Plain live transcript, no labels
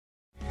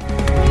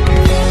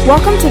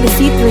Welcome to the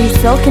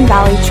C3 Silicon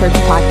Valley Church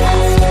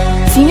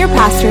podcast. Senior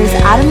pastors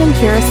Adam and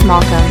Kira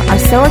Malcolm are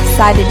so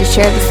excited to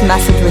share this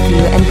message with you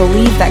and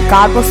believe that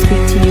God will speak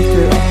to you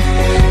through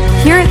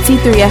it. Here at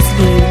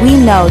C3SV, we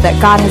know that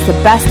God has the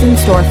best in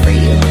store for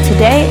you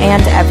today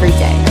and every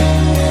day.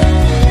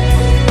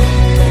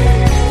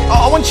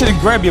 I want you to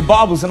grab your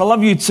Bibles and I'd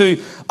love you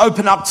to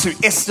open up to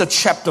Esther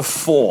chapter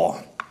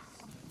 4.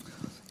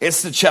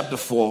 Esther chapter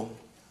 4.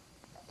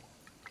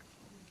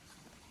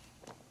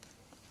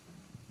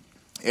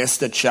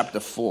 Esther chapter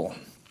 4.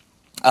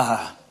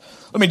 Let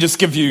me just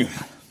give you,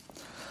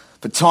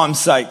 for time's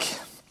sake,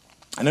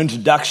 an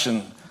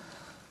introduction.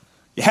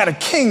 You had a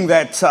king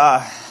that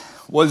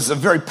was a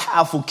very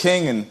powerful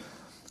king, and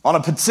on a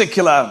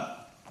particular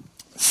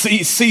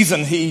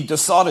season, he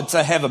decided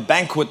to have a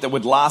banquet that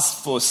would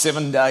last for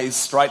 7 days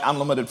straight,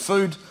 unlimited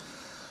food,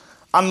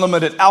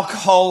 unlimited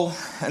alcohol,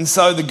 and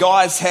so the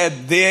guys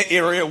had their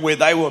area where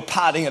they were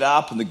partying it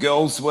up, and the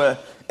girls were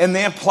in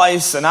their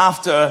place, and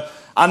after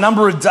a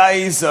number of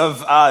days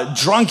of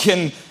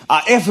drunken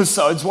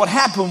episodes, what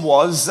happened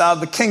was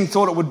the king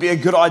thought it would be a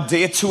good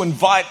idea to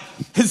invite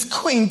his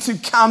queen to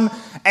come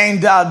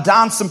and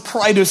dance and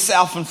parade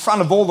herself in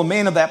front of all the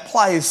men of that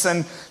place.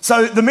 And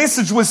so the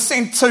message was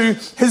sent to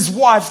his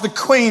wife, the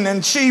queen,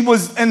 and she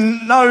was in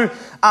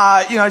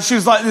she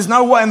was like, there's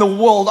no way in the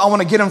world I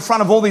want to get in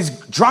front of all these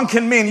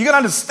drunken men. You got to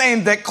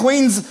understand that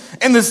queens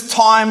in this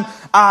time,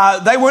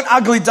 they weren't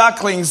ugly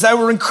ducklings. They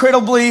were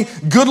incredibly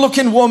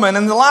good-looking women.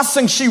 And the last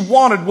thing she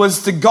wanted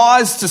was the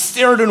guys to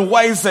stare at her in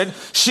ways that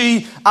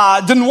she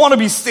didn't want to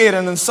be stared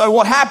in. And so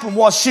what happened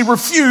was she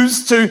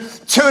refused to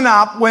turn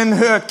up when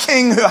her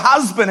king, her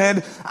husband,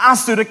 had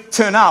asked her to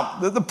turn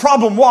up. The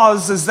problem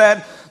is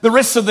that the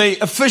rest of the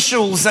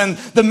officials and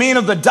the men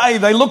of the day,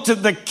 they looked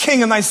at the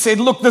king and they said,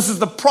 look, this is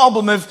the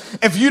problem.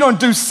 If you don't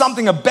do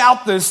something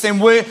about this, then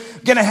we're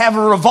going to have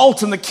a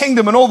revolt in the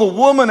kingdom and all the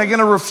women are going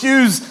to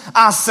refuse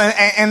us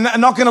and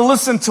not going to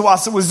listen to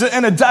us. It was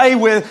in a day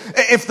where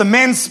if the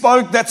man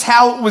spoke, that's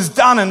how it was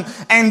done.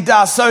 And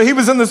so he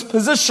was in this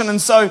position. And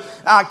so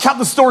cut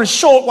the story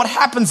short, what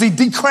happens? He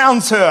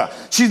decrowns her.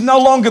 She's no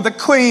longer the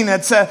queen.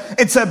 It's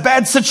a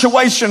bad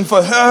situation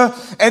for her.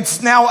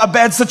 It's now a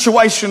bad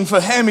situation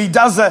for him. He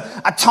does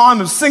a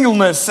time of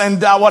singleness.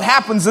 And what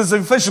happens is the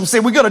officials say,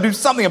 we've got to do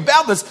something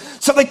about this.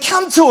 So they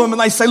come to him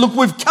and they say, look,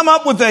 we've come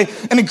up with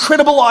an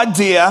incredible idea.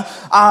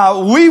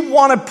 We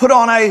want to put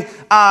on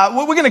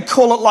we're going to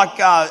call it like,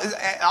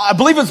 I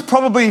believe it's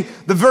probably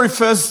the very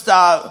first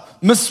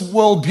Miss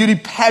World beauty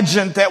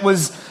pageant that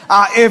was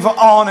ever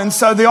on. And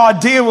so the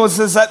idea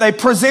is that they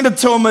presented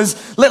to him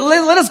as, let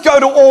us go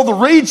to all the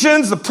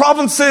regions, the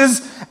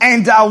provinces,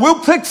 and we'll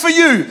pick for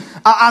you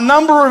a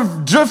number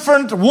of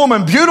different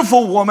women,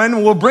 beautiful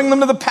women. We'll bring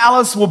them to the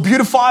palace. We'll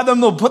beautify them.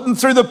 We'll put them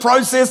through the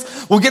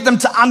process. We'll get them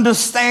to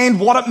understand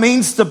what it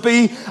means to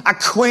be a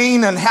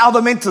queen and how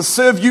they're meant to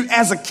serve you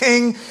as a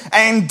king.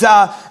 And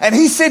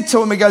he said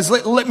to him, he goes,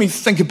 let me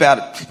think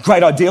about it.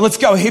 Great idea. Let's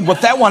go ahead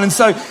with that one. And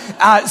so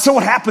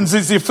what happens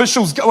is the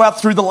officials go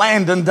out through the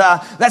land, and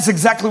that's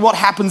exactly what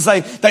happens.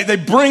 They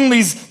bring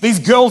these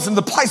girls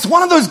into place.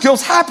 One of those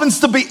girls happens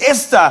to be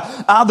Esther,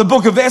 the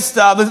book of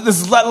Esther.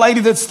 This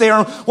lady that's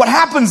there. What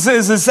happens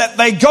is that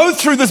they go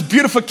through this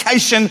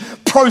beautification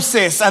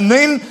process, and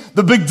then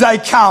the big day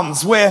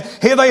comes where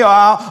here they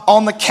are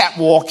on the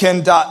catwalk.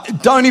 And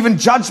don't even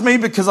judge me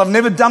because I've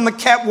never done the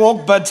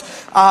catwalk, but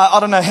I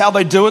don't know how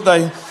they do it.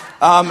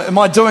 Am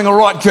I doing all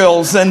right,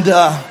 girls? And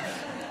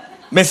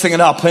messing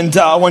it up, and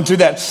I won't do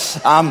that.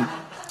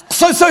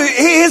 So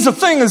here's the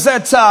thing: is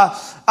that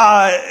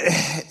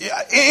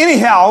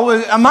anyhow,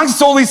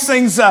 amongst all these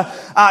things,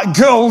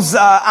 girls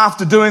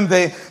after doing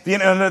the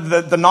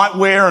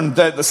nightwear and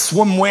the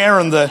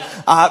swimwear and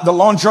the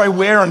lingerie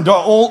wear and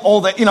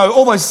all that,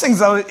 all those things.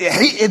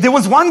 There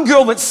was one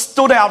girl that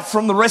stood out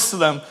from the rest of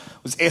them.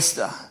 Was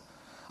Esther.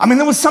 I mean,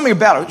 there was something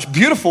about her. It was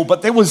beautiful,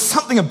 but there was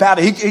something about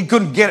it. He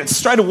couldn't get it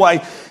straight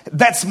away.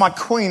 That's my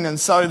queen. And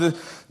so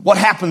what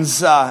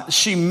happens?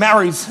 She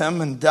marries him,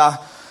 and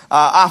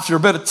after a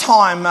bit of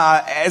time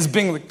as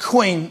being the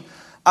queen.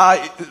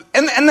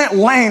 In that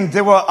land,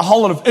 there were a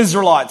whole lot of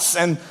Israelites,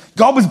 and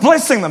God was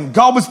blessing them.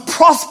 God was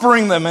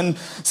prospering them. And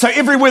so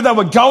everywhere they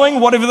were going,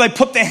 whatever they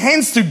put their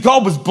hands to,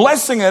 God was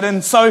blessing it.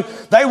 And so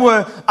they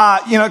were,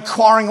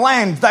 acquiring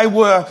land. They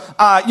were,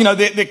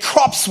 their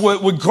crops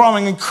were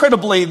growing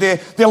incredibly.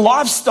 Their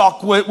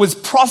livestock was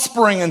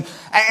prospering.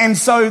 And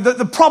so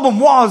the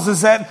problem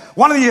is that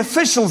one of the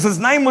officials, his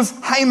name was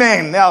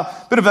Haman. Now,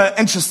 a bit of an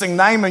interesting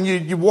name. And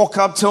you walk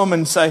up to him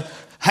and say,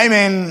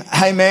 Haman.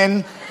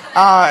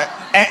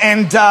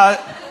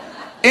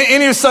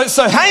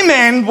 So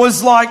Haman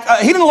was like,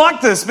 he didn't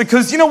like this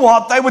because you know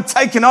what? They were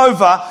taking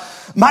over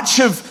much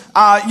of,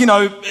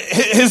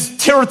 his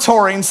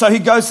territory. And so he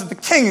goes to the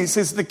king. He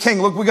says to the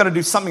king, look, we've got to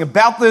do something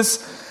about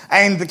this.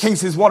 And the king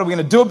says, what are we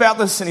going to do about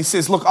this? And he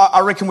says, look,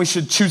 I reckon we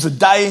should choose a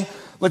day.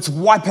 Let's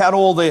wipe out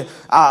all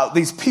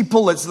these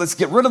people. Let's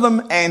get rid of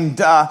them. And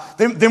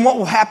then what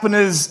will happen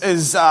is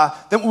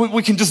then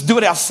we can just do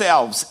it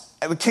ourselves.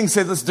 And the king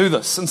said, let's do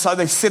this. And so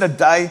they set a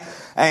day,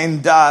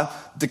 and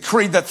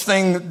decreed that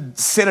thing,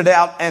 set it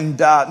out, and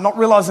not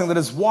realizing that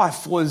his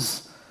wife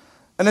was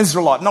an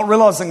Israelite, not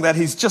realizing that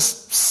he's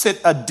just set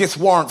a death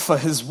warrant for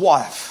his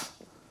wife.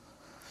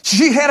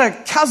 She had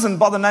a cousin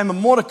by the name of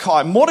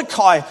Mordecai.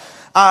 Mordecai,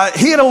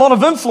 he had a lot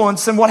of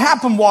influence, and what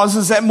happened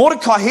is that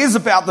Mordecai hears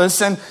about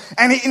this, and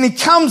he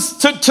comes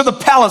to the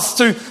palace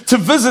to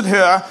visit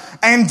her,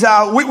 and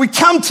we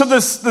come to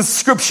this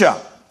scripture.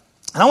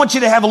 And I want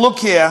you to have a look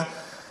here,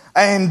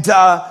 and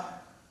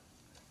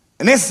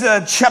in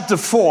Esther chapter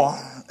 4,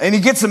 and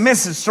he gets a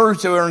message through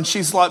to her, and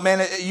she's like,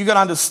 man, you got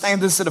to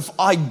understand this, that if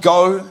I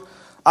go,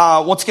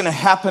 what's going to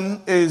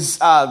happen is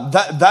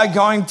that they're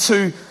going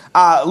to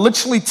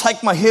literally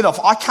take my head off.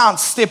 I can't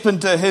step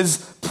into his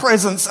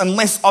presence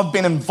unless I've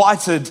been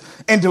invited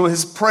into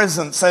his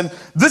presence. And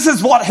this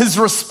is what his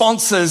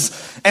response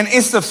is in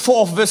Esther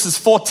 4 verses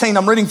 14.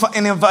 I'm reading for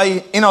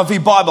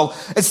NIV Bible.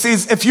 It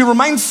says, if you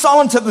remain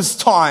silent at this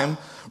time,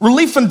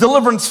 relief and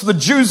deliverance for the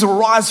Jews will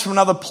rise from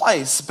another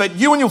place, but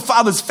you and your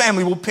father's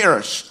family will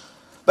perish.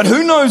 But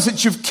who knows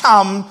that you've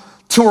come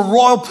to a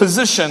royal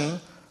position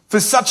for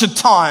such a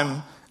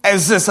time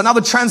as this?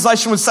 Another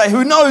translation would say,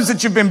 who knows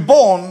that you've been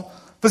born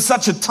for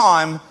such a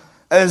time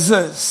as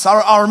this?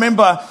 I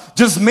remember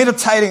just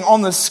meditating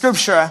on this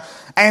scripture,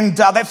 and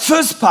that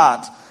first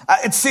part,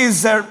 it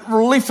says that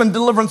relief and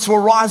deliverance will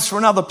rise from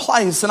another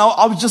place. And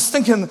I was just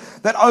thinking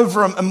that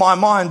over in my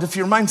mind, if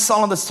you remain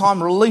silent this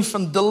time, relief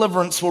and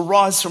deliverance will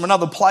rise from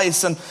another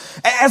place. And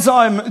as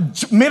I'm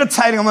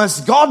meditating on this,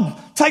 God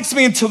takes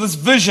me into this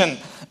vision.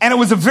 And it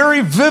was a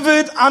very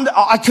vivid,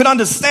 I could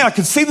understand, I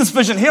could see this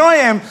vision. Here I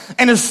am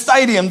in a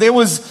stadium. There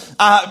was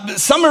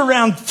somewhere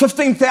around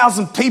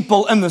 15,000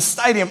 people in the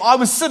stadium. I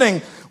was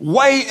sitting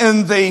way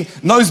in the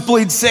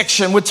nosebleed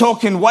section. We're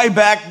talking way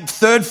back,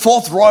 third,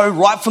 fourth row,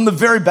 right from the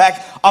very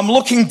back. I'm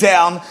looking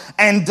down,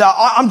 and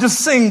I'm just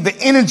seeing the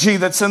energy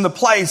that's in the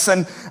place.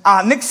 And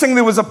next thing,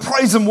 there was a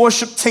praise and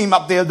worship team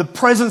up there. The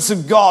presence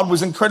of God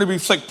was incredibly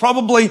thick.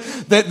 Probably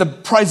the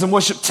praise and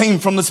worship team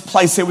from this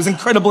place here was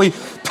incredibly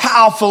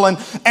powerful, and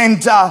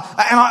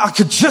I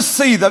could just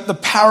see the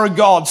power of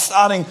God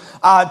starting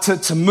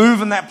to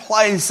move in that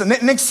place. And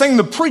next thing,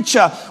 the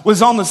preacher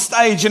was on the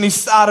stage, and he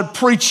started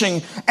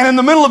preaching. And in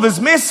the middle of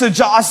his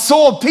message, I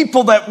saw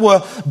people that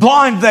were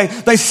blind.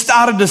 They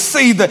started to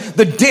see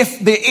the deaf,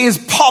 their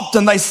ears popped,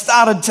 and they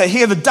started to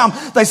hear the dumb.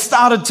 They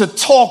started to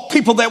talk.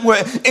 People that were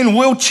in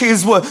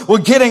wheelchairs were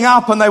getting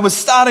up, and they were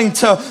starting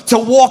to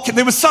walk.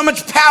 There was so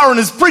much power in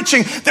his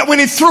preaching that when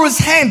he threw his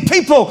hand,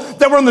 people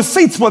that were in the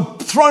seats were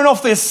thrown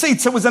off their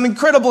seats. It was an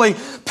incredibly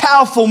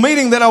powerful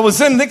meeting that I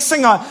was in. Next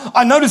thing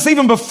I noticed,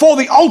 even before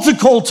the altar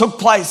call took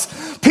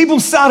place,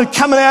 people started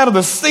coming out of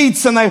the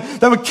seats, and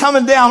they were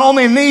coming down on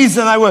their knees,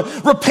 and they were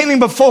repenting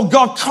before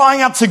God,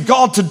 crying out to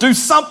God to do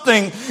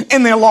something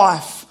in their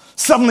life.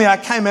 Suddenly I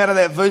came out of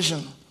that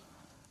vision,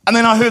 and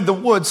then I heard the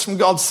words from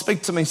God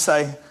speak to me,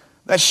 say,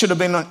 that should have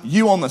been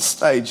you on the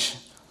stage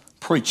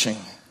preaching.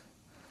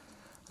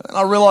 And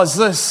I realized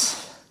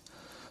this,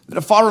 that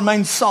if I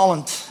remain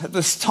silent at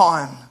this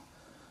time,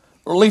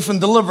 relief and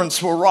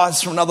deliverance will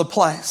rise from another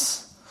place.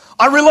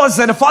 I realized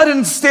that if I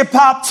didn't step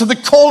up to the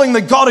calling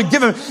that God had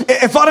given,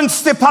 if I didn't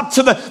step up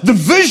to the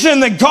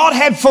vision that God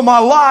had for my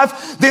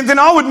life, then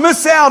I would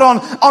miss out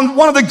on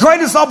one of the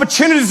greatest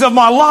opportunities of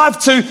my life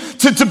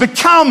to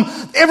become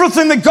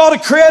everything that God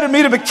had created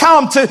me to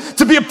become,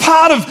 to be a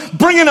part of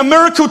bringing a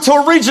miracle to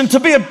a region,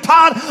 to be a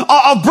part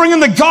of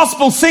bringing the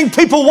gospel, seeing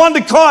people won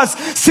to Christ,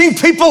 seeing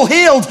people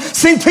healed,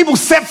 seeing people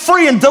set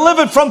free and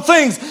delivered from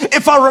things.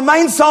 If I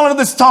remain silent at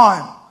this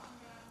time,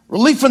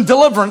 relief and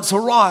deliverance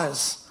will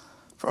rise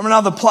from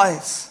another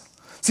place.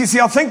 See,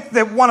 I think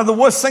that one of the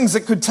worst things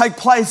that could take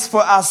place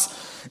for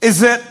us is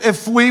that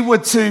if we were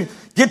to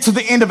get to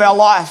the end of our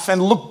life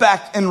and look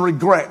back in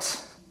regret,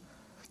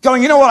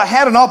 going, you know what, I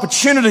had an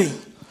opportunity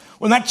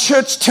when that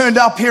church turned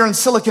up here in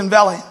Silicon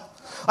Valley.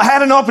 I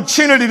had an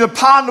opportunity to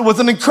partner with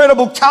an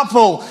incredible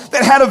couple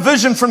that had a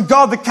vision from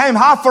God that came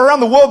half around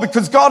the world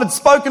because God had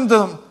spoken to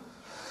them.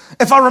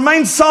 If I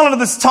remain silent at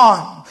this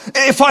time,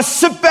 if I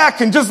sit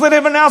back and just let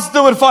everyone else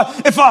do it,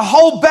 if I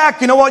hold back,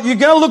 you know what, you're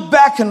going to look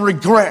back and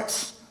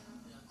regret.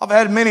 I've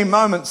had many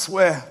moments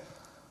where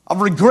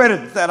I've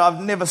regretted that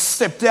I've never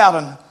stepped out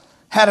and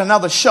had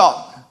another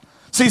shot.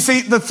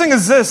 See, the thing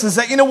is this, is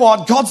that, you know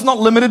what, God's not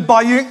limited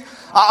by you.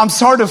 I'm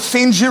sorry to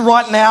offend you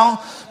right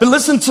now, but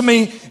listen to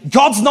me,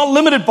 God's not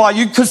limited by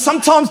you, because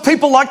sometimes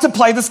people like to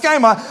play this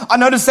game. I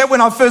noticed that when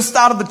I first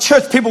started the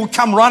church, people would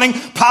come running,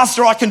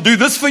 Pastor, I can do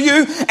this for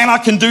you, and I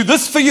can do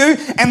this for you,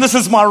 and this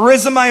is my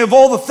resume of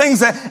all the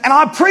things and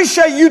I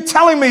appreciate you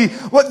telling me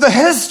what the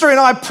history, and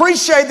I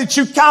appreciate that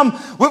you come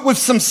with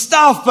some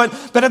stuff,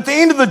 but at the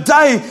end of the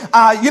day,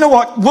 you know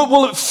what,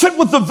 will it fit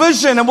with the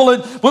vision, and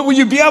will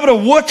you be able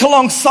to work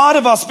alongside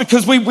of us?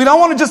 Because we don't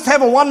want to just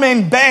have a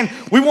one-man band,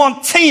 we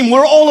want team.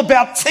 We're all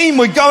about team.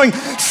 We're going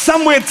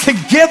somewhere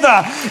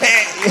together.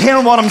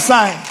 Hearing what I'm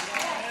saying?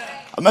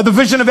 The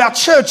vision of our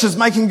church is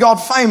making God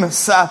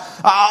famous.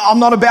 I'm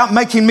not about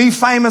making me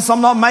famous.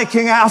 I'm not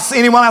making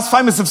anyone else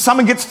famous. If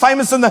someone gets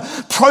famous in the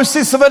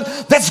process of it,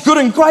 that's good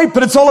and great,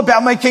 but it's all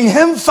about making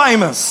Him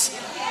famous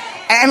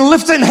and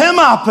lifting Him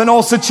up in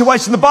all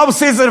situations. The Bible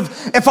says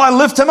that if I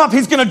lift Him up,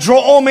 He's going to draw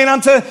all men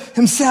unto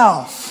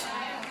Himself.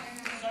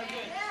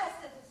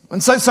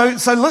 And so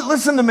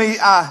listen to me.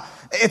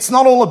 It's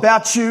not all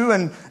about you,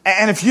 and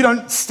if you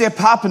don't step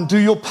up and do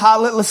your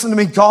part, listen to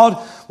me, God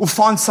will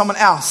find someone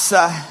else.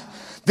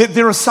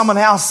 There is someone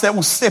else that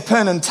will step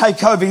in and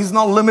take over. He's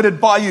not limited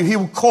by you. He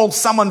will call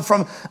someone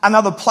from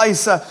another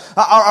place.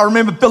 I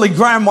remember Billy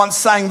Graham once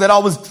saying that I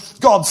was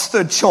God's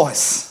third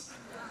choice.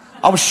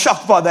 I was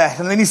shocked by that.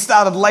 And then he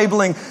started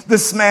labeling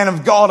this man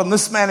of God and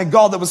this man of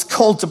God that was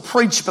called to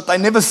preach, but they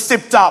never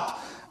stepped up.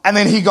 And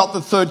then he got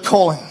the third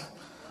calling.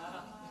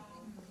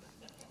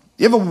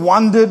 You ever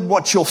wondered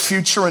what your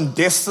future and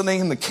destiny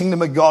in the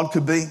kingdom of God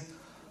could be?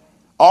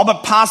 Oh,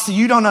 but Pastor,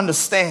 you don't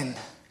understand.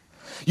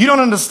 You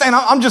don't understand.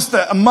 I'm just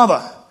a mother.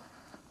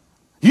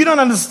 You don't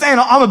understand.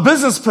 I'm a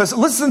business person.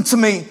 Listen to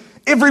me.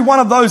 Every one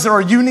of those are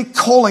a unique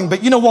calling.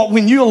 But you know what?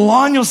 When you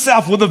align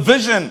yourself with a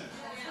vision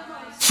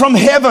from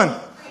heaven,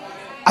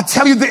 I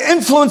tell you, the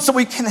influence that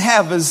we can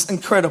have is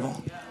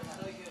incredible.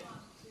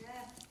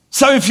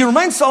 So if you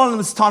remain silent in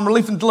this time,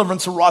 relief and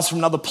deliverance will rise from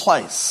another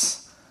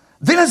place.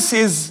 Then it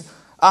says,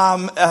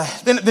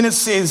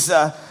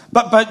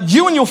 but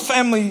you and your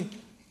family,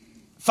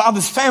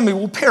 father's family,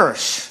 will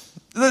perish.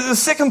 The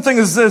second thing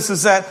is this,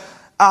 is that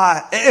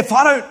if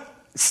I don't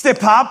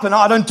step up and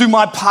I don't do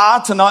my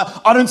part and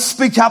I don't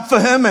speak up for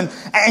Him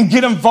and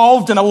get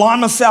involved and align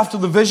myself to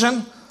the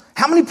vision,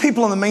 how many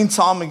people in the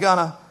meantime are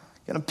going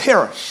to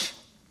perish?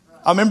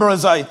 I remember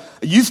as a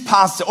youth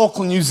pastor,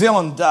 Auckland, New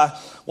Zealand,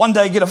 one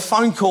day I get a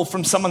phone call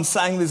from someone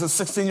saying there's a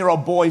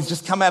 16-year-old boy, he's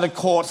just come out of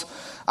court,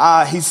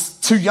 he's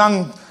too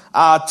young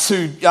at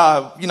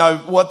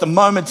the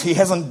moment he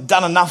hasn't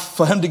done enough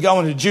for him to go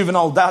into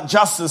juvenile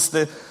justice.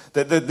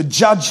 The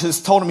judge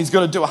has told him he's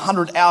got to do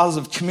 100 hours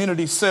of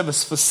community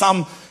service for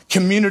some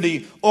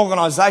community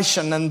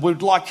organisation and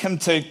would like him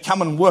to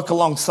come and work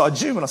alongside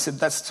you. And I said,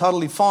 that's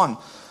totally fine.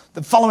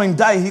 The following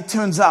day he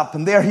turns up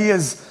and there he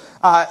is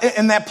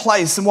in that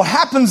place. And what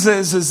happens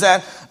is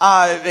that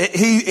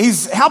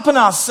he's helping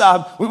us.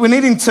 We're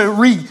needing to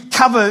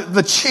recover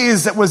the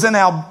chairs that was in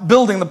our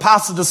building. The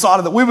pastor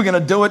decided that we were going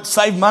to do it,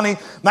 save money,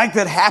 make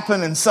that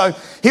happen. And so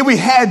here we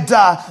had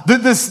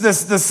this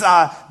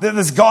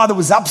guy that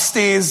was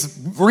upstairs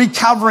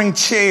recovering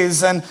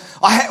chairs. And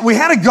we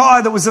had a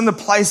guy that was in the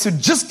place who'd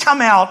just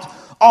come out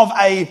of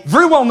a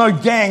very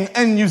well-known gang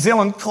in New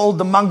Zealand called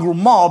the Mongrel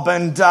Mob.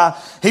 And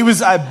he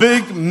was a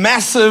big,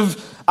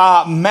 massive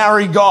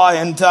Maori guy,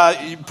 and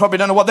you probably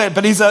don't know what that,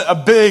 but he's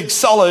a big,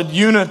 solid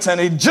unit,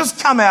 and he'd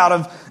just come out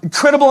of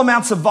incredible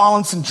amounts of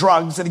violence and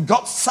drugs, and he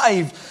got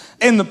saved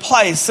in the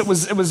place. It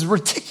was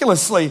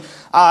ridiculously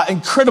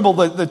incredible,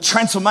 the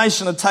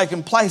transformation had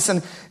taken place.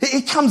 And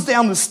he comes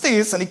down the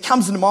stairs, and he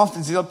comes into my office,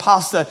 and he goes,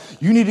 Pastor,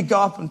 you need to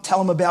go up and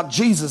tell him about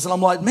Jesus. And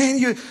I'm like, man,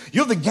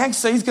 you're the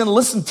gangster, he's going to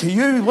listen to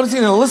you. What is he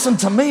going to listen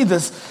to me? The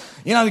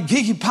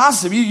geeky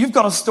pastor, you've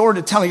got a story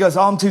to tell. He goes,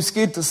 I'm too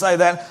scared to say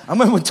that. I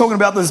mean, we're talking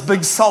about this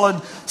big, solid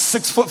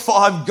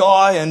 6'5"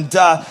 guy and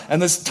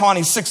this tiny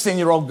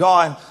 16-year-old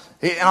guy.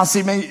 And I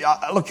said, man,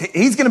 look,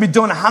 he's going to be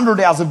doing 100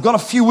 hours. I've got a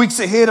few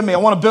weeks ahead of me. I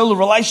want to build a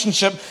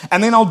relationship,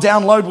 and then I'll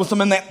download with him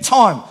in that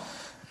time. A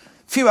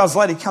few hours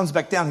later, he comes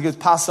back down. He goes,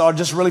 Pastor, I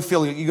just really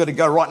feel you got to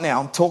go right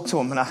now and talk to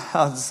him. And I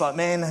was like,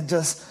 man,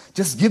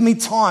 just give me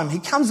time. He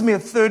comes to me a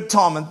third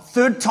time, and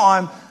third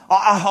time,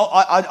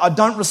 I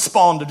don't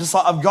respond. I'm just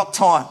like, I've got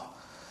time.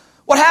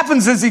 What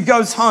happens is he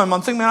goes home.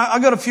 I'm thinking, man, I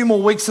got a few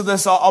more weeks of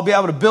this. I'll be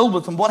able to build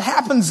with him. What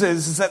happens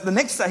is that the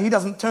next day he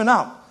doesn't turn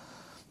up.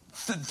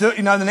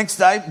 The next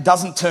day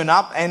doesn't turn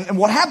up. And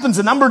what happens,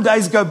 a number of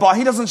days go by,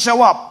 he doesn't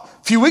show up.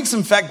 A few weeks,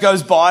 in fact,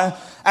 goes by. And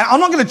I'm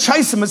not going to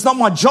chase him. It's not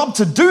my job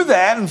to do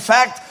that. In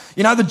fact,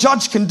 the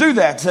judge can do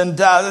that. And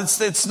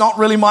it's not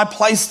really my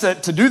place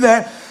to do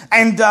that.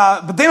 And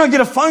but then I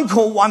get a phone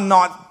call one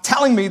night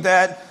telling me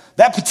that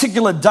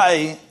particular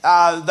day,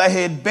 they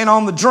had been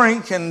on the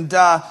drink and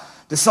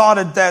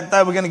decided that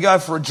they were going to go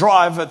for a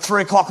drive at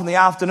 3 o'clock in the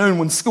afternoon.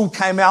 When school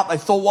came out, they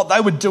thought what they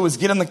would do is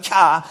get in the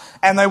car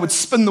and they would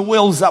spin the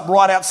wheels up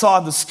right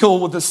outside the school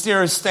with the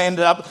stereo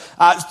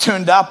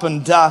turned up,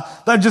 and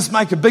they'd just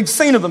make a big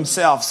scene of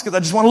themselves because they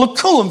just want to look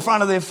cool in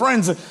front of their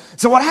friends.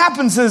 So what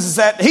happens is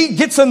that he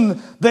gets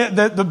in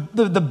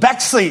the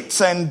back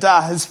seats and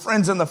his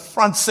friend's in the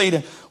front seat.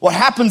 And what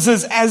happens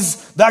is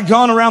as they're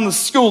going around the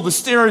school, the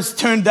stereo's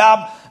turned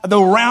up,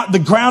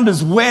 the ground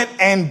is wet,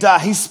 and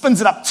he spins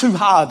it up too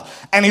hard,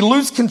 and he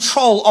loses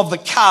control of the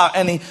car,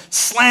 and he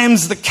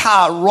slams the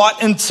car right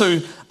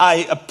into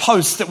a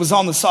post that was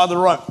on the side of the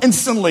road.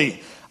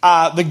 Instantly,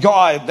 the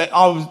guy that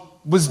I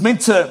was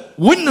meant to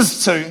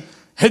witness to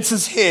hits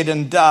his head,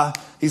 and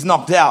he's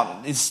knocked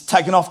out. He's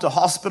taken off to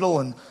hospital,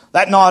 and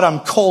that night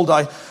I'm called.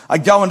 I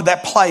go into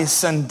that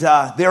place, and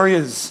there he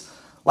is.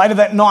 Later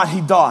that night,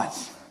 he died.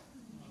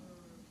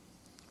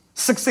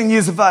 16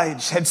 years of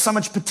age, had so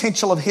much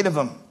potential ahead of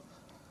him.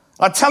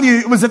 I tell you,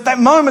 it was at that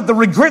moment, the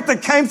regret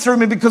that came through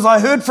me because I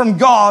heard from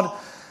God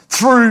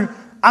through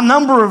a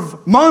number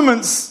of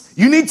moments.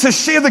 You need to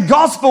share the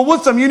gospel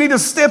with them. You need to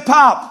step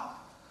up.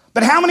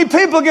 But how many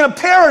people are going to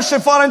perish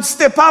if I don't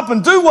step up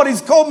and do what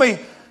He's called me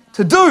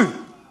to do?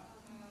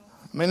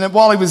 I mean,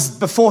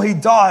 before he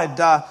died,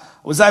 I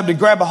was able to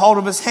grab a hold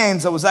of his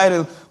hands. I was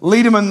able to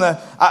lead him in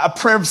a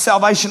prayer of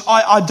salvation.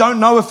 I don't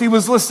know if he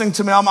was listening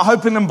to me. I'm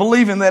hoping and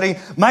believing that he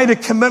made a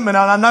commitment.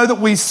 And I know that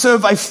we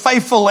serve a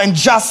faithful and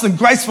just and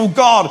graceful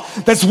God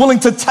that's willing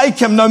to take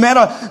him no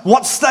matter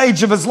what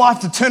stage of his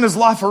life to turn his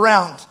life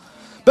around.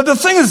 But the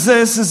thing is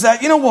this, is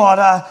that, you know what,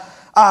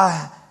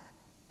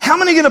 how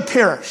many are going to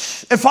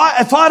perish? If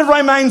I had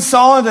remained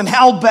silent and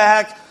held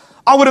back,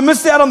 I would have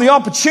missed out on the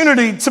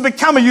opportunity to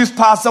become a youth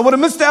pastor. I would have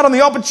missed out on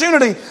the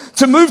opportunity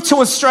to move to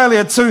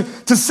Australia,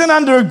 to sit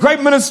under a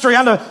great ministry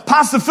under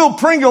Pastor Phil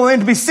Pringle, and then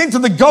to be sent to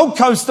the Gold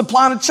Coast to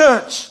plant a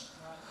church.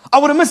 I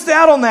would have missed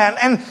out on that.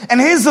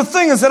 And here's the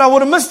thing, is that I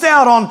would have missed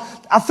out on,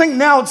 I think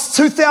now it's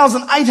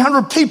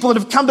 2,800 people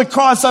that have come to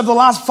Christ over the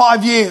last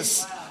 5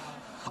 years.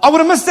 I would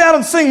have missed out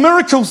on seeing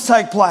miracles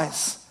take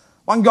place.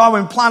 One guy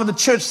went and planted the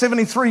church,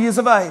 73 years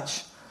of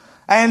age.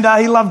 And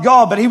he loved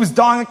God, but he was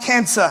dying of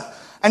cancer.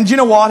 And you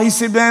know what? He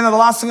said, man, the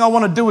last thing I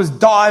want to do is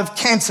die of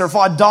cancer. If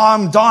I die,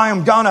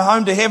 I'm going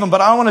home to heaven, but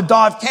I don't want to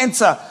die of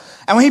cancer.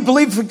 And he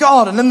believed for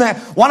God. And in that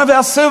one of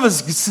our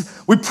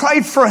services, we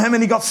prayed for him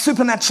and he got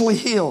supernaturally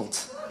healed.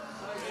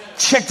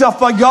 Checked off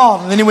by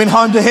God. And then he went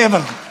home to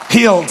heaven,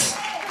 healed.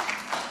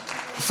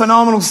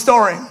 Phenomenal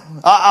story.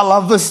 I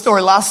love this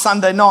story. Last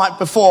Sunday night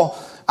before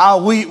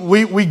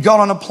we got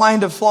on a plane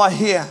to fly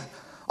here,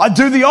 I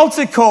do the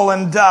altar call,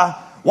 and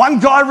one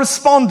guy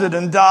responded,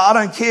 and I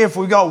don't care if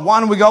we got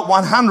one, we got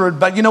 100,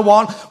 but you know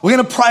what? We're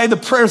going to pray the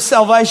prayer of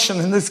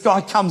salvation. And this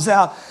guy comes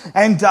out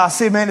and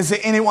said, man, is there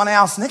anyone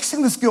else? Next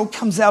thing, this girl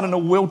comes out in a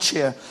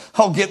wheelchair.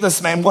 Oh, get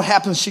this, man. What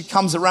happens? She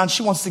comes around.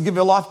 She wants to give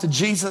her life to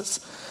Jesus.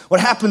 What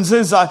happens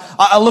is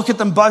I look at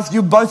them both.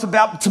 You're both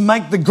about to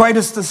make the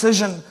greatest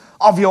decision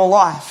of your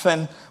life.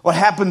 And what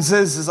happens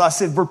is I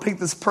said, repeat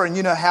this prayer, and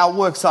you know how it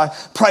works. I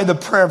pray the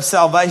prayer of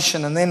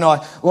salvation, and then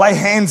I lay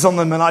hands on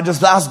them, and I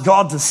just ask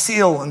God to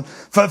seal and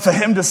for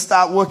him to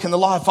start working the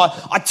life.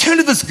 I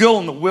turned to this girl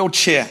in the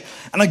wheelchair,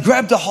 and I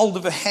grabbed a hold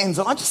of her hands,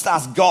 and I just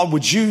asked God,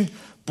 would you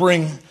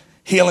bring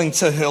healing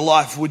to her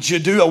life? Would you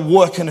do a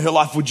work in her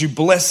life? Would you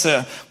bless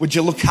her? Would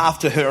you look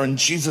after her? In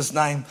Jesus'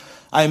 name,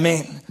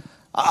 amen.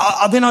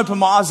 I then opened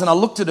my eyes, and I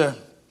looked at her.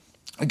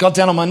 I got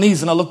down on my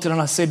knees, and I looked at her,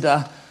 and I said,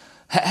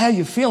 how are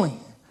you feeling?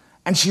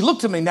 And she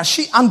looked at me. Now,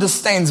 she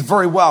understands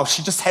very well.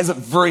 She just has it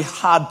very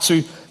hard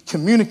to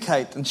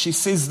communicate. And she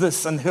says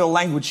this in her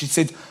language. She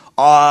said,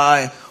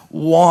 I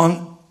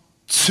want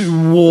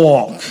to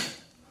walk.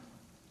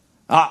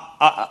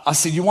 I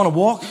said, you want to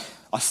walk?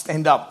 I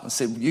stand up. I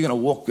said, you're going to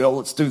walk, girl.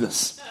 Let's do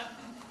this.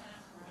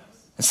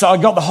 And so I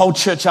got the whole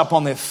church up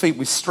on their feet.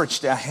 We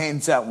stretched our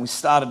hands out and we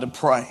started to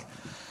pray.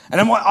 And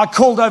then I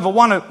called over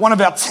one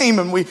of our team,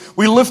 and we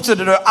lifted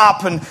her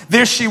up, and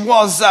there she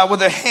was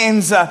with her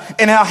hands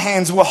in our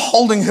hands. We're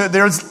holding her.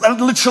 There is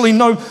literally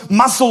no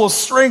muscle or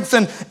strength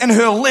in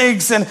her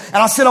legs. And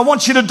I said, I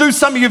want you to do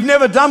something you've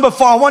never done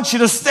before. I want you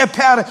to step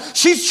out.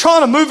 She's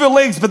trying to move her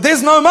legs, but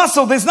there's no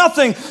muscle. There's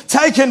nothing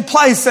taking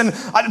place. And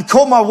I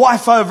called my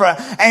wife over,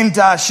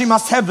 and she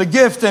must have the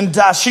gift. And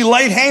she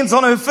laid hands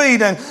on her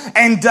feet,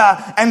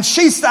 and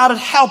she started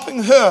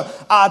helping her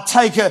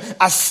take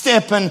a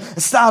step and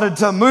started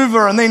to move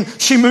her, and then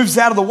she moves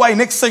out of the way.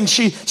 Next thing,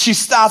 she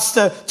starts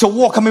to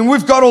walk. I mean,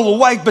 we've got all the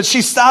weight, but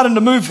she's starting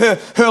to move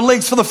her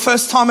legs for the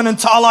first time in her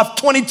entire life.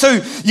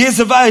 22 years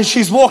of age,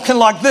 she's walking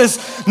like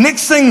this.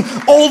 Next thing,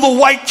 all the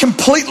weight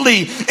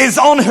completely is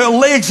on her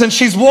legs, and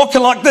she's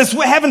walking like this.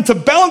 We're having to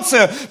balance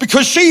her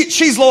because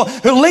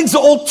her legs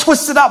are all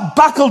twisted up,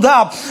 buckled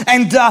up,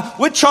 and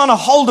we're trying to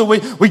hold her.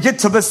 We get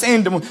to this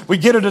end, and we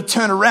get her to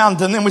turn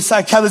around, and then we say,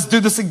 okay, let's do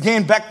this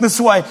again, back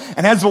this way.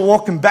 And as we're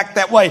walking back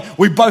that way,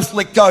 we both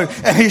let go,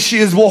 and here she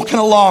is walking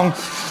along.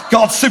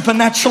 God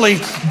supernaturally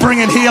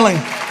bringing healing.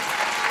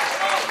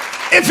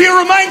 If you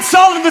remain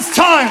silent this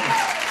time,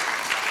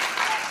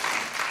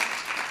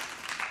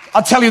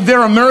 I tell you,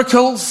 there are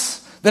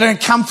miracles that are going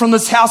to come from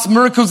this house,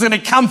 miracles that are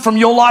going to come from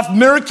your life,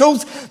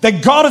 miracles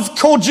that God has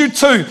called you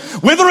to,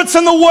 whether it's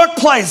in the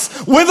workplace,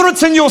 whether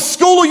it's in your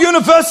school or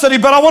university.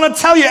 But I want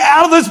to tell you,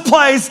 out of this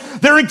place,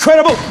 there are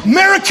incredible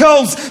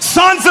miracles,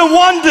 signs and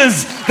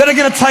wonders that are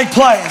going to take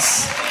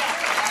place.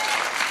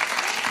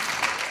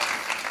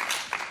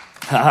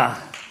 I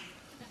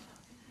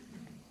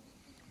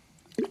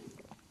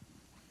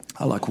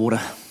like water.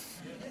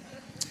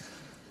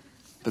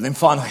 But then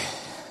finally,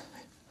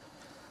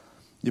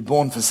 you're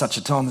born for such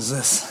a time as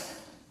this.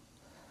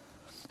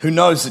 Who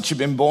knows that you've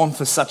been born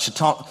for such a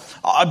time?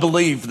 I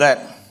believe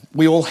that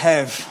we all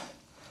have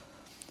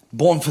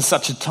born for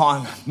such a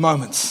time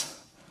moments.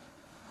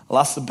 I'll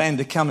ask the band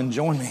to come and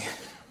join me.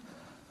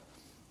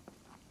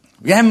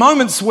 We have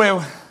moments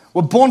where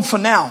we're born for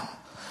now.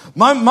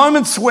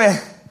 Moments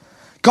where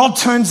God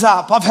turns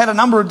up. I've had a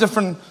number of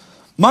different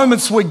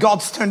moments where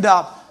God's turned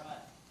up.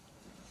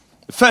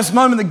 The first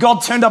moment that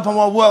God turned up on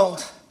my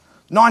world,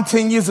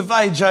 19 years of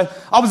age, I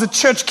was a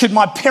church kid.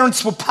 My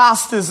parents were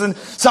pastors, and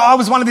so I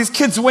was one of these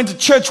kids who went to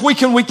church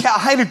week in, week out.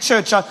 I hated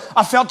church.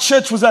 I felt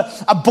church was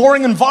a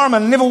boring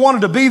environment. I never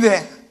wanted to be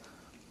there.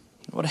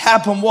 What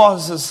happened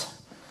was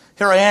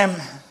here I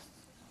am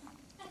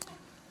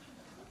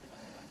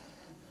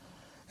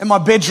in my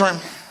bedroom,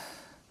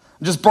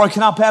 just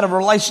broken up out of a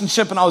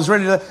relationship, and I was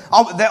ready to,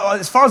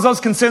 as far as I was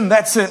concerned,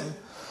 that's it.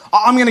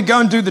 I'm going to go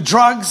and do the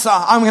drugs.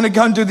 I'm going to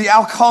go and do the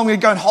alcohol. I'm going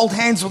to go and hold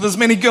hands with as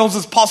many girls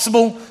as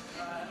possible.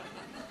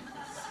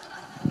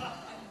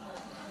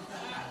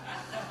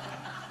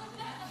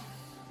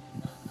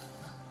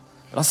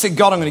 But I said,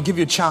 God, I'm going to give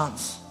you a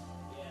chance.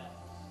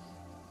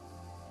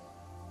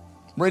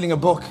 I'm reading a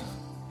book,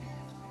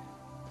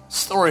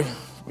 story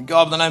of a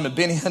guy by the name of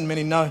Benny Hinn.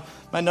 Many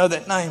may know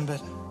that name,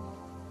 but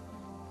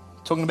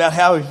talking about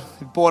how he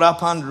brought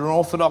up under an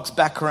Orthodox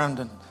background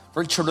and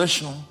very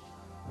traditional,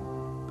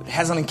 but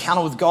has an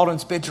encounter with God in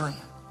his bedroom.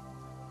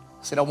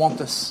 I said, I want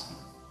this.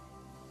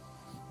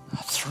 I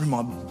threw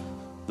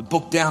the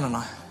book down and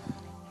I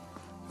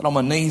got on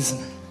my knees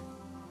and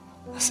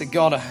I said,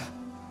 God, I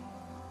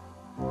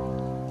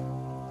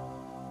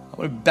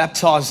want to be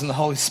baptized in the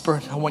Holy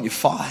Spirit. I want your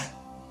fire.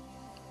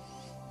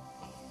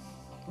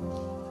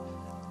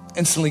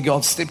 Instantly,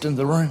 God stepped into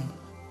the room.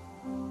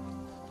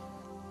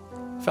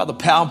 Felt the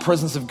power and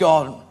presence of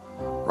God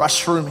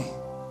rush through me.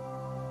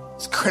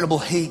 This incredible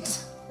heat.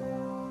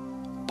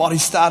 Body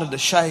started to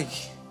shake.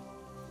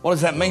 What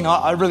does that mean?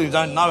 I really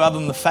don't know, other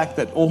than the fact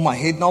that all my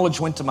head knowledge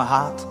went to my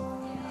heart.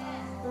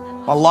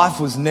 My life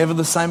was never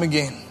the same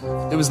again.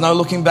 There was no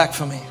looking back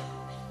for me.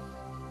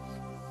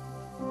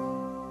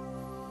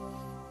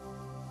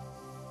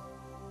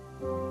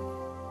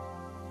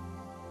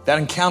 That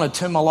encounter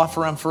turned my life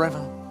around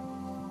forever.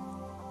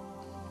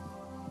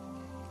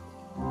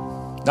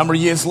 A number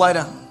of years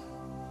later,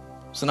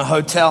 I was in a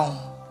hotel.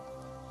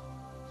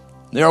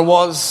 There I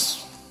was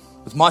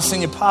with my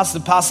senior pastor,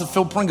 Pastor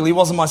Phil Pringle. He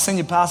wasn't my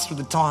senior pastor at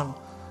the time.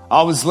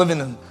 I was living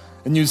in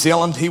New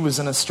Zealand. He was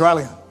in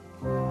Australia.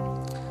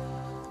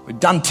 We'd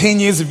done 10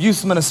 years of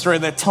youth ministry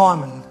at that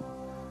time. And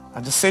I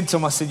just said to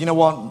him, I said, you know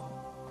what?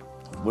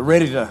 We're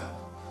ready to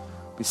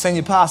be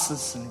senior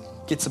pastors. And he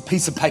gets a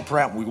piece of paper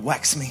out and we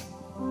wax me.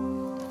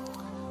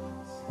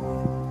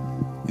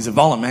 He's a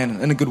violent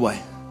man in a good way.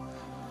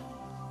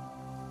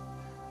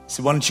 He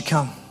said, why don't you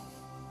come?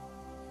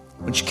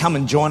 Why don't you come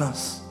and join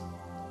us?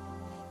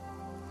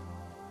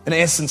 In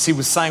essence, he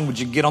was saying, would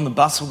you get on the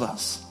bus with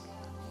us?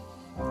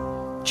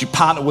 Would you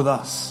partner with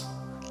us?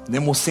 And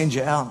then we'll send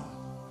you out.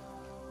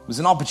 It was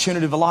an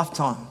opportunity of a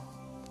lifetime.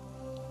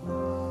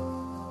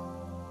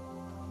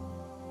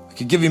 I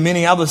could give you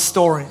many other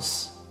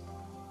stories.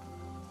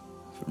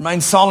 If you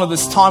remain silent at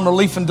this time,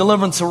 relief and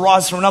deliverance will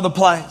rise from another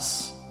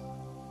place.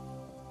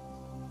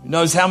 Who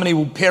knows how many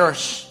will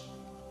perish?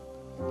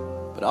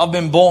 But I've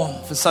been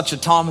born for such a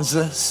time as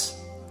this.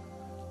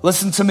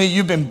 Listen to me,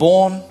 you've been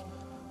born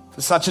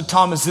for such a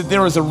time as this.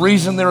 There is a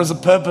reason, there is a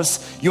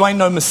purpose. You ain't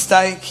no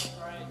mistake.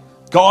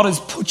 God has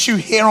put you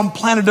here on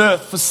planet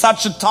Earth for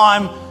such a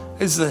time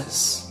as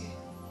this.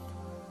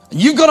 And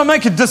you've got to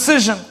make a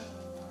decision,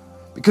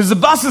 because the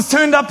bus has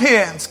turned up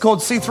here. It's called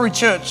C3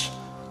 Church,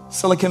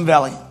 Silicon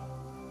Valley.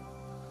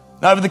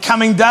 And over the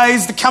coming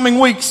days, the coming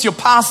weeks, your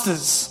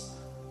pastors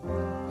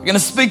are going to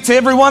speak to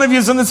every one of you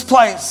in this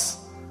place.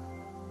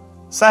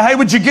 Say, hey,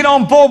 would you get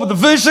on board with the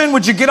vision?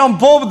 Would you get on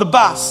board with the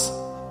bus?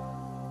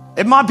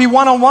 It might be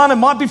one-on-one. It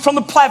might be from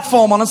the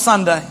platform on a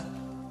Sunday.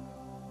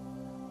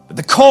 But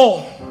the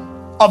call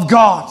of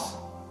God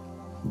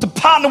to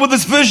partner with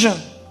this vision,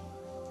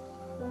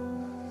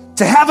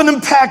 to have an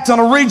impact on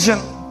a region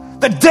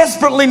that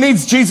desperately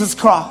needs Jesus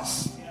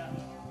Christ.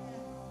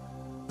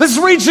 This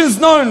region is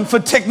known for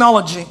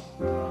technology.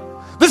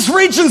 This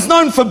region is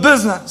known for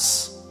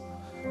business.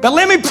 But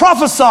let me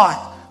prophesy,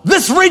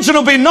 this region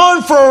will be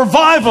known for a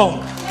revival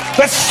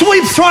that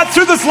sweeps right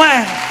through this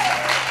land.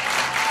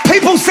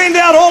 People send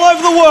out all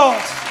over the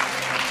world.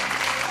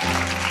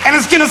 And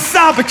it's going to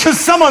start because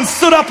someone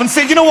stood up and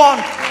said, you know what?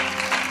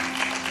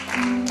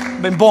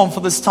 I've been born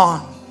for this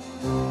time.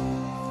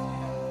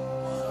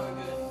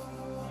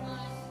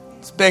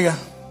 It's bigger.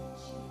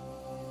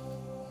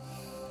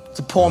 It's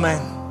a poor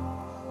man.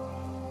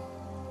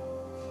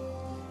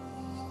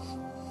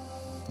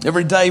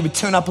 Every day we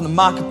turn up in the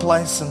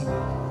marketplace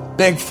and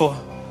beg for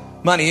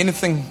money,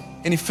 anything,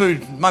 any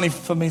food, money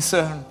for me,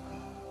 sir. And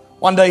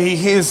one day he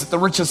hears that the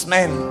richest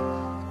man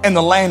in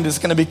the land is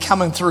going to be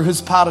coming through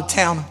his part of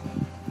town.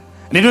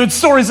 And he heard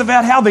stories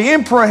about how the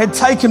emperor had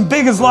taken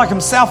beggars like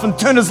himself and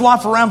turned his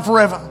life around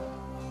forever.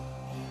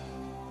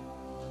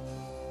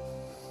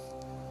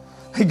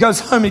 He goes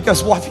home, he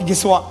goes, wifey,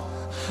 guess what?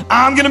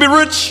 I'm going to be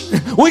rich.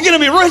 We're going to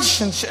be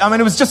rich. And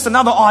it was just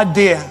another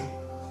idea.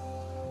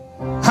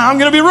 I'm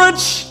going to be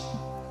rich.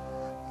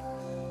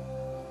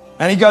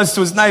 And he goes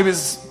to his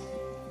neighbors.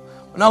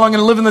 We're no longer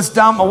going to live in this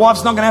dump. My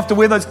wife's not going to have to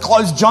wear those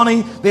clothes.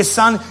 Johnny, their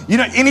son,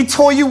 any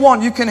toy you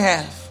want, you can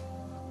have.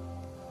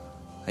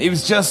 He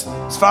was just,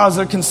 as far as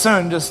they're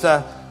concerned, just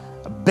a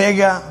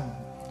beggar,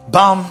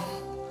 bum,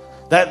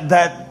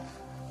 that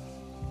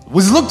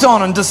was looked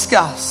on and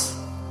discussed.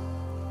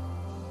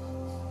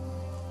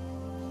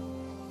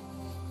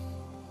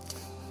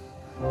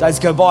 Days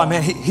go by,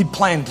 man, he'd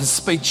planned his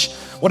speech,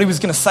 what he was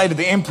going to say to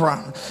the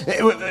emperor.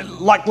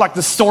 Like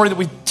the story that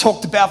we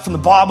talked about from the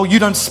Bible, you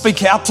don't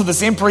speak out to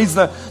this emperor. He's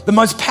the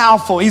most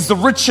powerful. He's the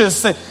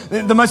richest,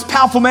 the most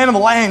powerful man in the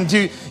land.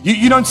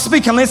 You don't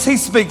speak unless he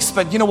speaks.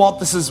 But you know what?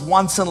 This is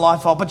once in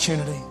life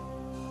opportunity.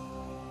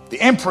 The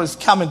emperor's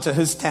coming to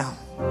his town.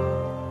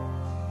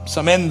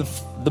 So man,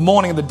 the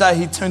morning of the day,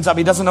 he turns up.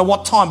 He doesn't know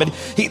what time, but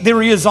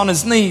there he is on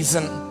his knees.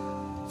 And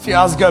a few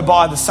hours go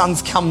by, the sun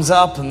comes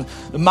up, and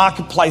the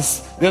marketplace,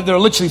 there are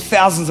literally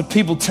thousands of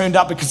people turned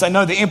up because they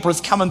know the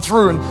emperor's coming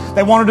through, and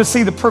they wanted to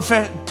see the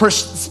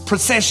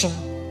procession.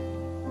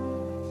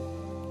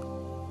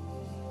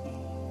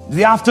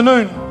 The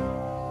afternoon,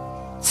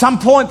 at some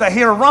point they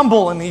hear a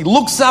rumble, and he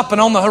looks up,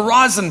 and on the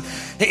horizon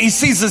he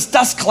sees this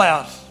dust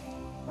cloud.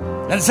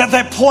 And it's at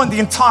that point the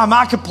entire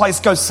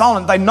marketplace goes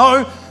silent. They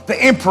know the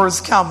emperor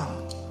is coming.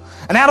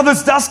 And out of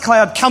this dust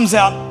cloud comes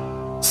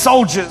out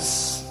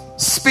soldiers,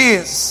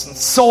 spears and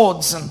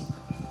swords, and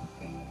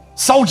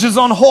soldiers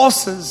on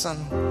horses,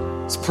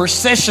 and this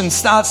procession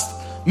starts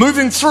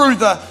moving through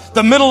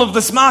the middle of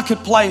this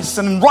marketplace.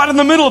 And right in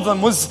the middle of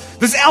them was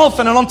this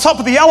elephant, and on top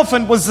of the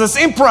elephant was this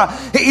emperor.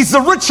 He's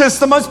the richest,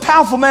 the most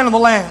powerful man in the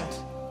land.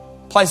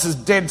 The place is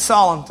dead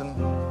silent, and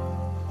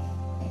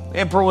the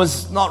emperor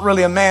was not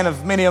really a man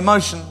of many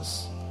emotions.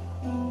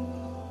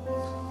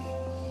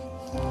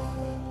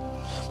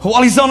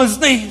 While he's on his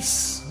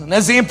knees, and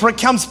as the emperor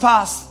comes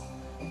past,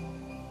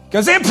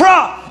 goes,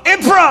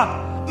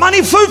 Emperor,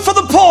 money, food for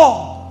the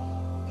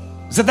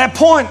poor. It's at that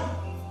point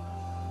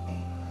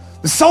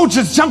the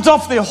soldiers jumped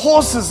off their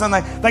horses, and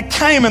they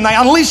came and they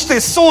unleashed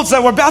their swords. They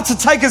were about to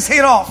take his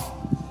head off.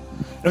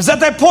 It was at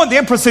that point the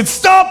emperor said,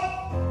 stop.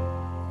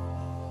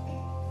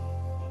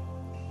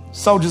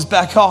 Soldiers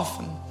back off,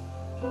 and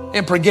the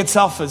emperor gets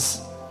off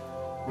his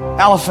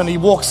elephant. He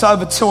walks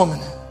over to him,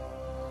 and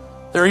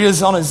there he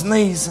is on his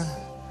knees, and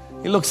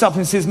he looks up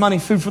and says, money,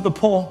 food for the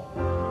poor.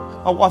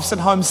 My wife's at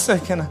home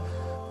sick, and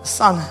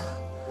son,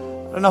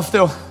 I don't know if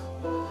they'll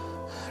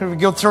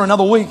go through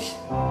another week.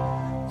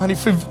 Money,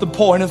 food for the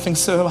poor, anything,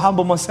 sir. I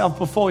humble myself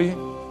before you.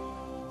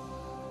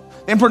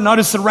 The emperor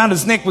noticed that around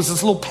his neck was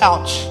this little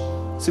pouch.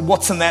 He said,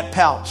 what's in that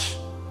pouch?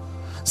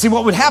 See,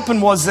 what would happen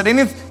was that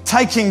any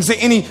takings,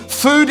 any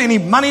food, any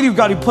money he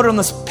got, he put it in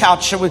this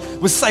pouch. It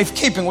was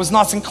safekeeping, was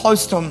nice and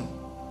close to him.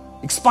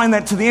 Explained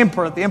that to the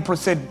emperor. The emperor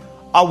said,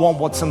 I want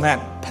what's in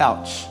that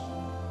pouch.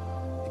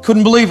 He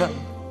couldn't believe it.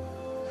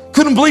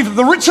 Couldn't believe it.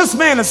 The richest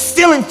man is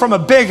stealing from a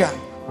beggar.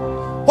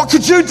 What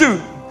could you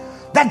do?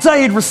 That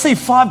day he'd received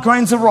 5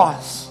 grains of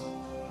rice.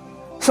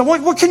 So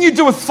what can you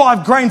do with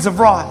 5 grains of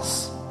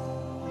rice?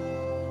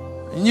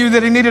 He knew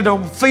that he needed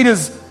to feed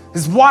his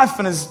wife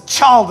and his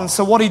child. And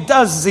so what he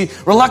does is he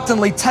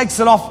reluctantly takes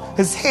it off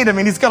his head. I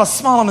mean, he's got a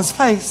smile on his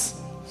face.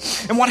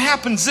 And what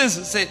happens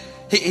is that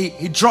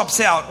he drops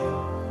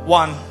out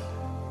 1,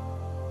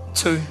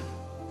 2,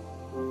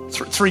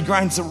 3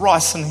 grains of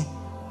rice, and he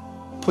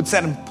puts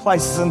that in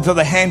place into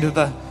the hand of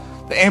the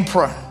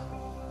emperor.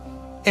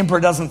 Emperor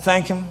doesn't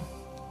thank him.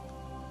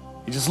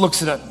 He just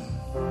looks at it.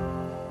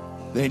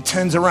 Then he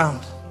turns around.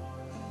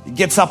 He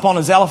gets up on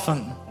his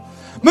elephant.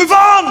 Move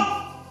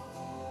on!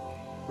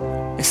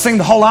 Next thing,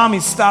 the whole army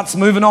starts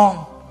moving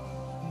on.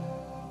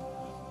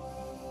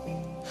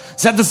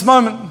 It's at this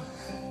moment,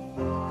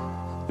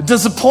 the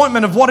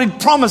disappointment of what he'd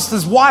promised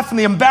his wife and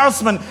the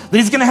embarrassment that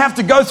he's going to have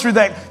to go through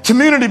that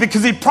community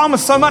because he'd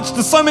promised so much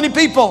to so many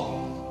people.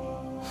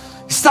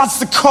 He starts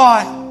to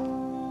cry.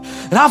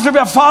 And after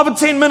about 5 or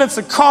 10 minutes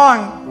of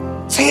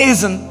crying,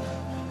 tears, and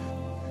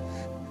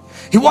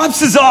he wipes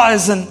his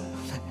eyes, and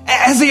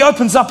as he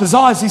opens up his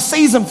eyes, he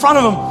sees in front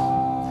of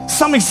him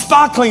something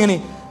sparkling,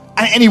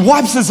 and he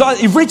wipes his eyes.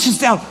 He reaches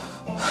down.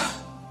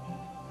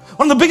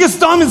 One of the biggest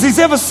diamonds he's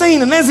ever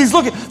seen. And as he's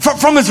looking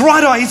from his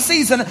right eye, he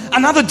sees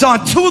another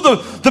diamond, 2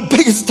 of the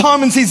biggest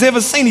diamonds he's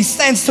ever seen. He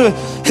stands to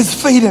his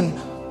feet, and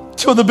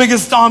 2 of the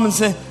biggest diamonds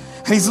there.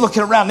 And he's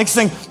looking around. Next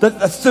thing, the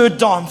 3rd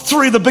diamond,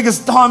 3 of the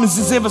biggest diamonds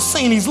he's ever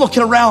seen. He's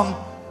looking around.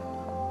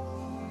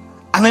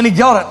 And then he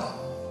got it.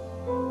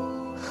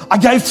 I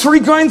gave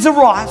 3 grains of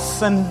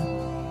rice,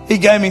 and he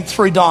gave me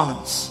 3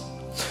 diamonds.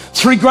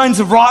 3 grains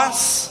of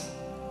rice,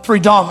 3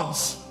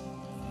 diamonds.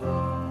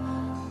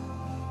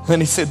 Then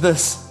he said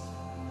this,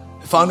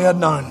 if only I'd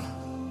known,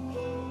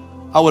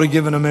 I would have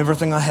given him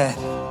everything I had.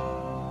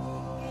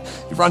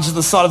 He runs to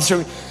the side of the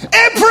street.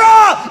 Emperor!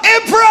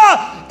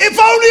 If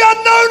only I'd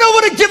known, I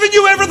would have given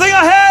you everything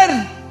I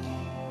had.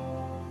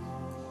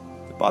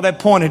 But by that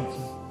point, it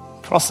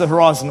crossed the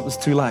horizon. It was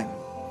too late.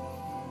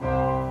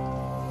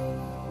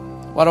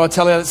 Why do I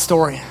tell you that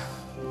story?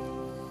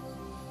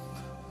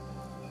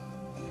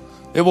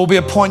 There will be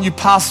a point you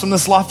pass from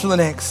this life to the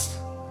next.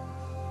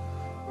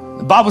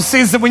 The Bible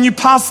says that when you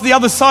pass to the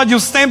other side,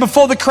 you'll stand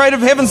before the Creator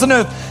of heavens and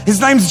earth.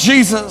 His name's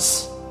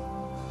Jesus.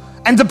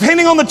 And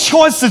depending on the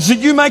choices that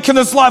you make in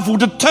this life will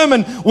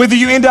determine whether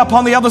you end up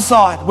on the other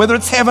side, whether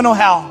it's heaven or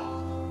hell.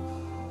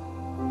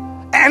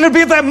 And it'll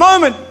be at that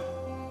moment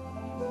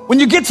when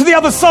you get to the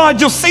other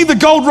side, you'll see the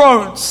gold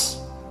roads.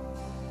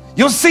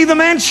 You'll see the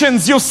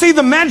mansions. You'll see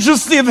the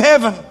majesty of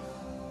heaven.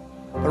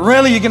 But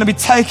really, you're going to be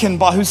taken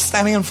by who's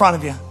standing in front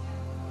of you.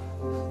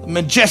 The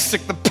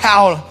majestic, the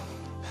power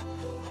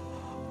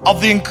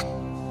of the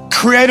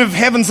creative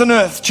heavens and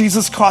earth,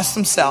 Jesus Christ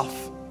himself.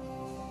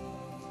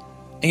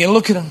 And you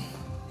look at him, and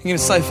you're going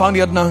to say, if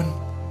only I'd known,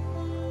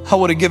 I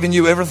would have given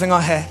you everything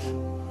I had.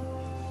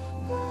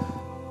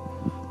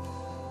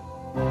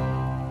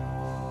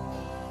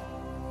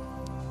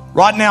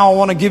 Right now, I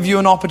want to give you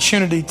an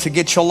opportunity to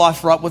get your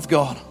life right with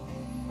God.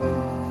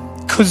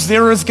 Because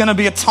there is going to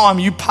be a time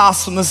you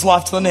pass from this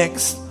life to the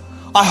next.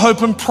 I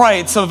hope and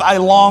pray it's of a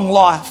long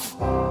life.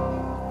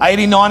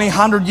 80, 90,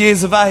 100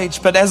 years of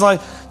age. But as I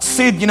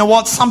said, you know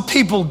what? Some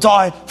people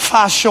die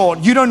far short.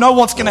 You don't know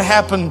what's going to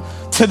happen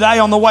today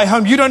on the way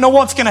home. You don't know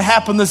what's going to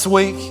happen this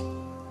week.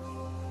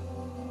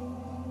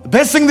 The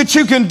best thing that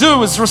you can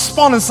do is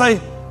respond and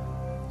say,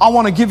 I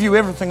want to give you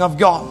everything I've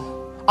got.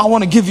 I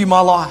want to give you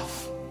my life.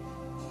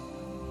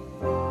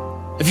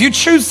 If you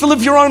choose to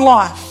live your own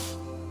life,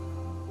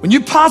 when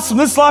you pass from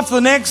this life to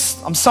the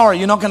next, I'm sorry,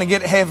 you're not going to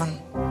get heaven.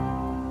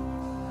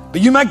 But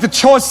you make the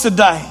choice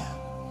today.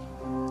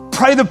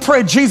 Pray the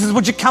prayer, Jesus,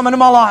 would you come into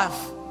my life?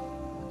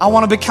 I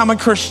want to become a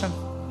Christian.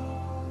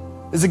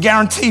 There's a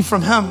guarantee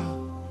from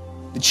him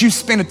that you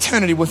spend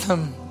eternity with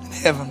him in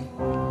heaven.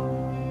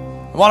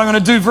 And what I'm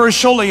going to do very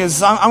shortly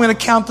is I'm going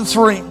to count to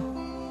 3.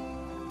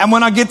 And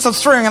when I get to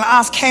 3, I'm going to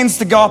ask hands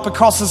to go up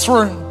across this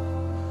room.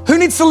 Who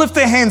needs to lift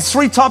their hands?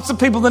 3 types of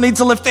people that need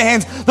to lift their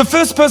hands. The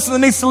first person that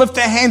needs to lift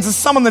their hands is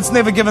someone that's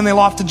never given their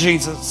life to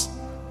Jesus.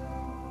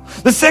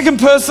 The second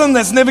person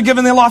that's never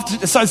given their life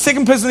to, so the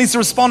second person needs to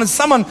respond is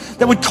someone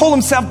that would call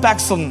himself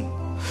backslidden.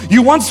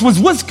 You once was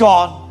with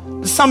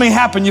God, something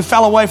happened, you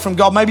fell away from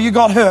God. Maybe you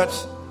got hurt.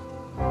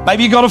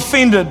 Maybe you got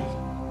offended.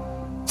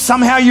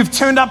 Somehow you've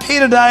turned up here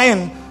today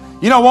and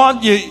you know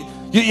what?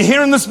 You're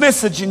hearing this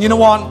message and you know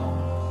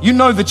what? You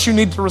know that you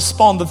need to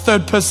respond. The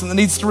third person that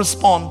needs to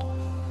respond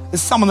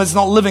is someone that's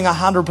not living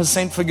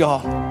 100% for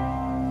God.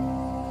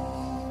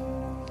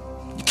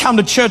 You come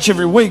to church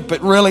every week, but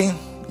really,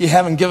 you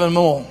haven't given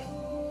more.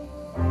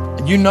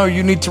 And you know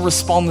you need to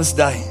respond this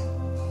day.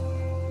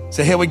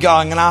 So here we go.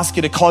 I'm going to ask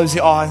you to close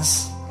your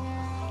eyes.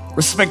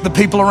 Respect the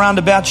people around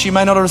about you. You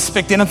may not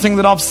respect anything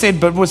that I've said,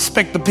 but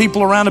respect the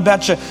people around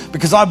about you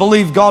because I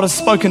believe God has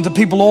spoken to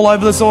people all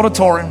over this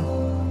auditorium.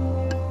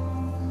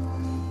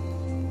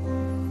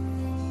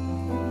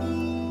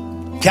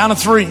 Count of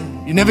 3.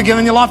 You've never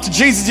given your life to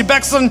Jesus. You're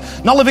backslidden,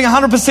 not living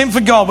 100%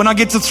 for God. When I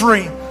get to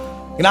 3, I'm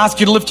going to ask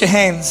you to lift your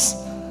hands.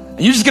 And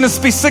you're just going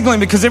to be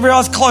signaling because every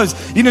eye's closed.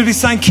 You're going to be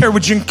saying, Kerry,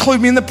 would you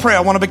include me in the prayer? I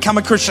want to become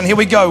a Christian. Here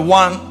we go.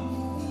 1.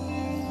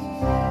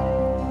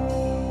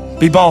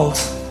 Be bold.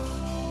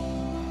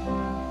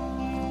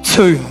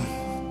 2.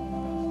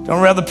 Don't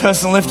worry about the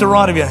person left or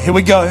right of you. Here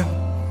we go.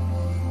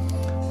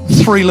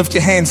 3. Lift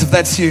your hands if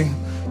that's you.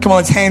 Come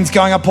on, there's hands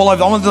going up all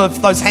over. I want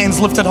those hands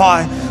lifted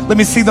high. Let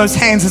me see those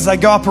hands as they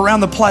go up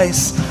around the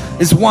place.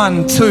 Is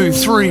 1, 2,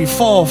 3,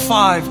 4,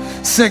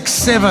 5, 6,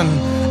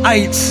 7,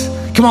 8.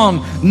 Come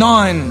on,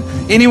 9.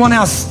 Anyone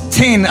else?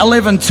 10,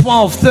 11,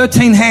 12,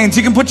 13 hands.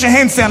 You can put your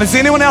hands down. Is there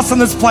anyone else in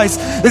this place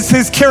that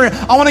says, Kerry,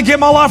 I want to get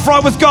my life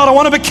right with God. I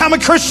want to become a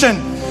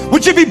Christian.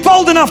 Would you be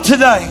bold enough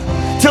today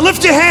to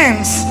lift your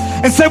hands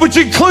and say, would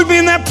you include me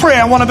in that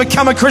prayer? I want to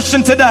become a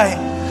Christian today.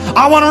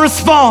 I want to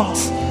respond.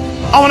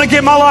 I want to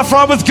get my life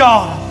right with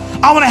God.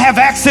 I want to have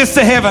access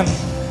to heaven.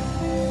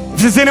 If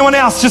there's anyone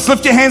else, just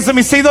lift your hands. Let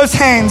me see those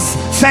hands.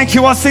 Thank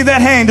you. I see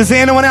that hand. Is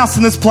there anyone else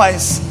in this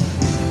place?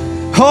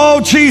 Oh,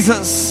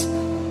 Jesus.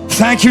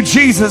 Thank you,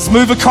 Jesus.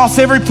 Move across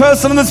every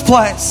person in this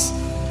place.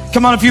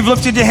 Come on, if you've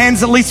lifted your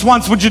hands at least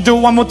once, would you do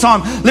it one more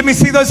time? Let me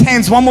see those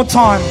hands one more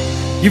time.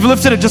 You've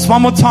lifted it just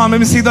one more time.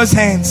 Let me see those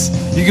hands.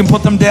 You can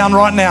put them down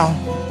right now.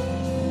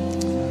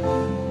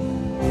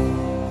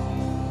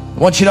 I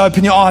want you to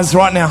open your eyes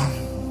right now.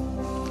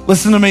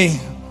 Listen to me.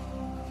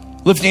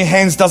 Lifting your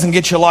hands doesn't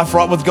get your life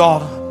right with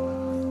God.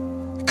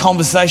 A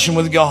conversation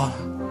with God.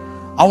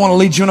 I want to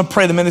lead you in a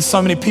prayer. Man, there's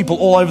so many people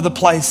all over the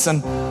place,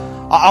 and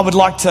I would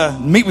like to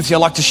meet with you. I'd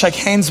like to shake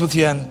hands with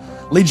you and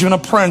lead you in a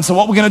prayer. And so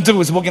what we're going to do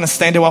is we're going to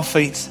stand to our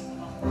feet.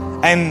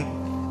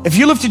 And if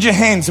you lifted your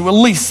hands, there were at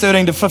least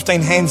 13 to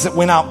 15 hands that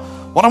went up.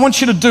 What I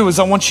want you to do is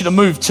I want you to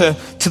move to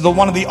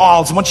one of the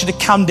aisles. I want you to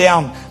come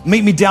down,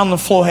 meet me down on the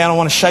floor here, and I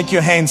want to shake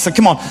your hands. So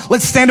come on,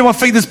 let's stand to our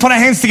feet. Let's put our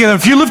hands together.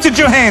 If you lifted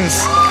your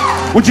hands,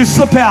 would you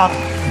slip out?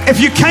 If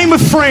you came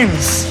with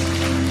friends,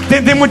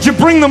 then would you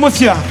bring them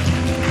with you?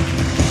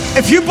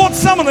 If you brought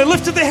someone that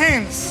lifted their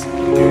hands,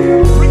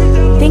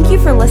 Thank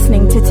you for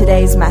listening to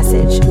today's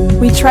message.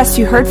 We trust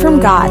you heard from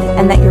God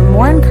and that you're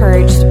more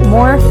encouraged,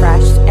 more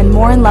refreshed, and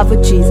more in love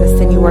with Jesus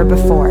than you were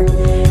before.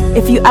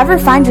 If you ever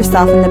find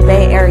yourself in the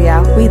Bay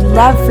Area, we'd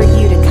love for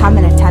you to come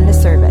and attend a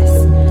service.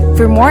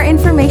 For more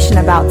information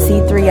about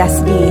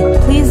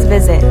C3SV, please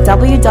visit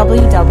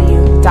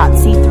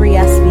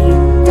www.c3sv.org.